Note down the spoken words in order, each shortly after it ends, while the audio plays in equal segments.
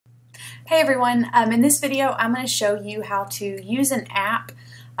Hey everyone, in this video I'm going to show you how to use an app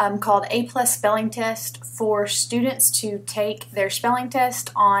called A+ Spelling Test for students to take their spelling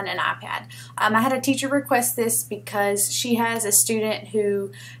test on an iPad. I had a teacher request this because she has a student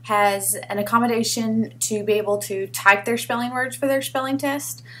who has an accommodation to be able to type their spelling words for their spelling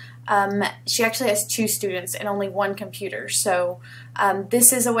test. She actually has 2 students and only 1 computer, so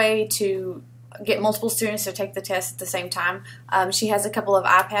this is a way to get multiple students to take the test at the same time. She has a couple of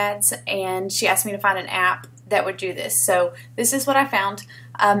iPads and she asked me to find an app that would do this. So this is what I found.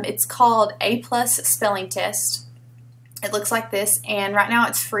 It's called A+ Spelling Test. It looks like this, and right now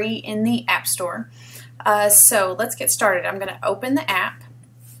it's free in the App Store. So let's get started. I'm going to open the app.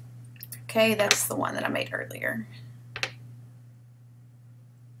 Okay, that's the one that I made earlier.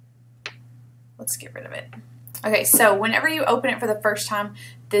 Let's get rid of it. Okay, so whenever you open it for the first time,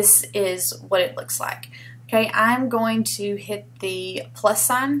 this is what it looks like. Okay, I'm going to hit the plus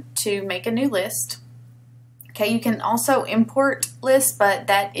sign to make a new list. Okay, you can also import lists, but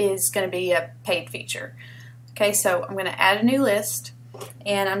that is going to be a paid feature. Okay, so I'm going to add a new list,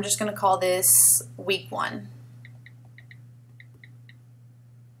 and I'm just going to call this week 1.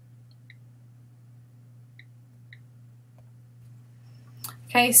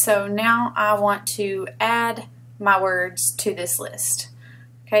 Okay, so now I want to add my words to this list.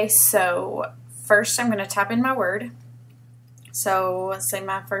 Okay, so first I'm going to type in my word. So let's say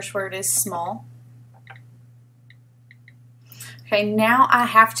my first word is small. Okay, now I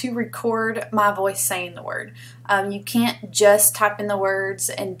have to record my voice saying the word. You can't just type in the words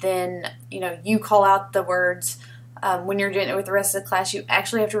and then, you call out the words when you're doing it with the rest of the class. You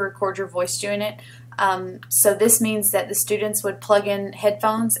actually have to record your voice doing it. So this means that the students would plug in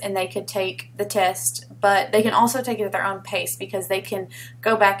headphones and they could take the test, but they can also take it at their own pace because they can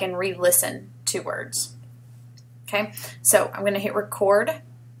go back and re-listen to words. Okay, so I'm going to hit record,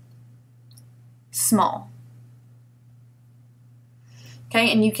 small. Okay,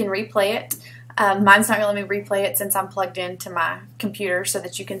 and you can replay it. Mine's not going to let me replay it since I'm plugged into my computer so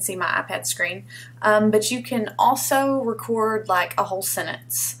that you can see my iPad screen. But you can also record like a whole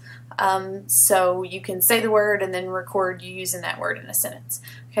sentence. So you can say the word and then record you using that word in a sentence.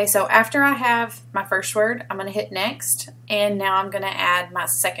 Okay, so after I have my first word, I'm going to hit next, and now I'm going to add my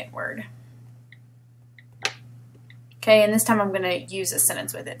second word. Okay, and this time I'm going to use a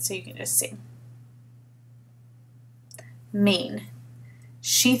sentence with it so you can just see. Mean.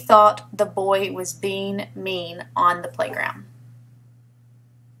 She thought the boy was being mean on the playground.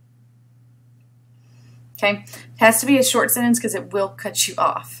 Okay, it has to be a short sentence because it will cut you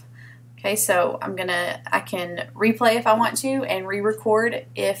off. Okay, so I can replay if I want to and re-record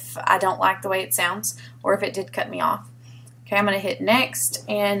if I don't like the way it sounds or if it did cut me off. Okay, I'm going to hit next,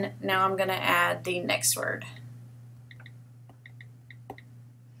 and now I'm going to add the next word.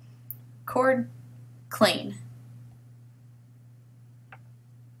 Record, clean.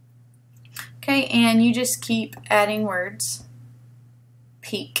 Okay, and you just keep adding words.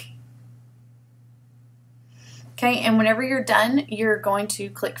 Peak. Okay, and whenever you're done, you're going to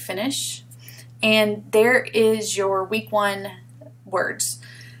click finish, and there is your week 1 words.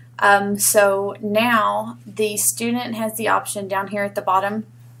 So now the student has the option down here at the bottom.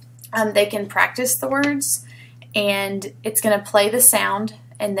 They can practice the words, and it's going to play the sound,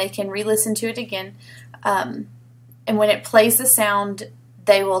 and they can re-listen to it again. And when it plays the sound,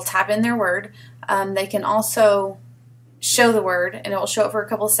 they will type in their word. They can also show the word, and it will show it for a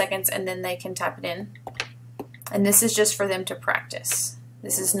couple of seconds, and then they can type it in. And this is just for them to practice.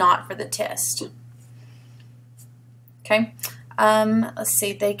 This is not for the test. Okay. Let's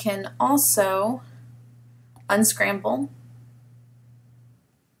see. They can also unscramble.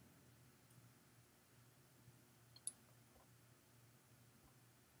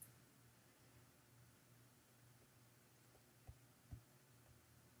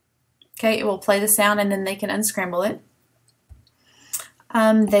 Okay, it will play the sound and then they can unscramble it.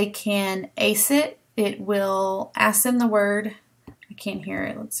 They can ace it. It will ask them the word. I can't hear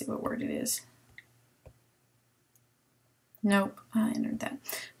it. Let's see what word it is. Nope, I entered that.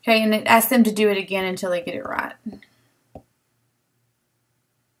 Okay, and it asks them to do it again until they get it right.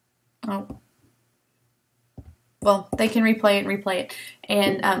 Oh. Well, they can replay it,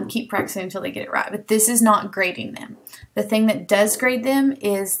 and keep practicing until they get it right. But this is not grading them. The thing that does grade them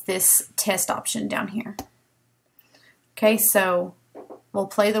is this test option down here. Okay, so we'll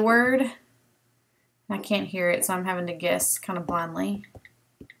play the word. I can't hear it, so I'm having to guess kind of blindly.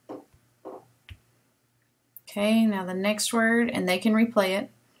 Okay, now the next word, and they can replay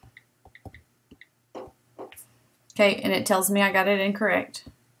it. Okay, and it tells me I got it incorrect.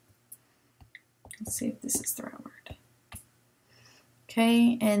 Let's see if this is the right word.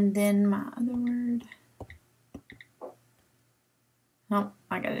 Okay, and then my other word. Oh,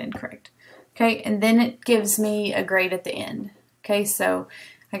 I got it incorrect. Okay, and then it gives me a grade at the end. Okay, so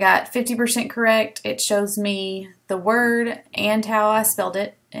I got 50% correct. It shows me the word and how I spelled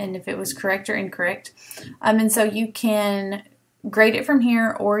it, and if it was correct or incorrect. And so you can grade it from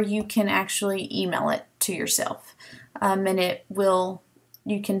here, or you can actually email it to yourself. And it will,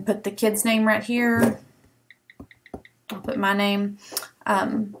 you can put the kid's name right here. I'll put my name.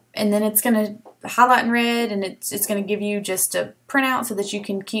 And then it's going to highlight in red, and it's going to give you just a printout so that you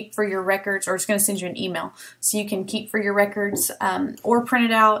can keep for your records, or it's going to send you an email so you can keep for your records, or print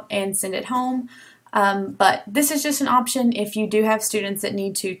it out and send it home. But this is just an option if you do have students that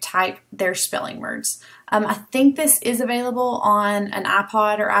need to type their spelling words. I think this is available on an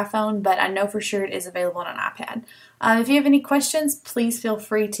iPod or iPhone, but I know for sure it is available on an iPad. If you have any questions, please feel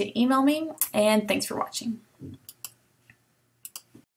free to email me, and thanks for watching.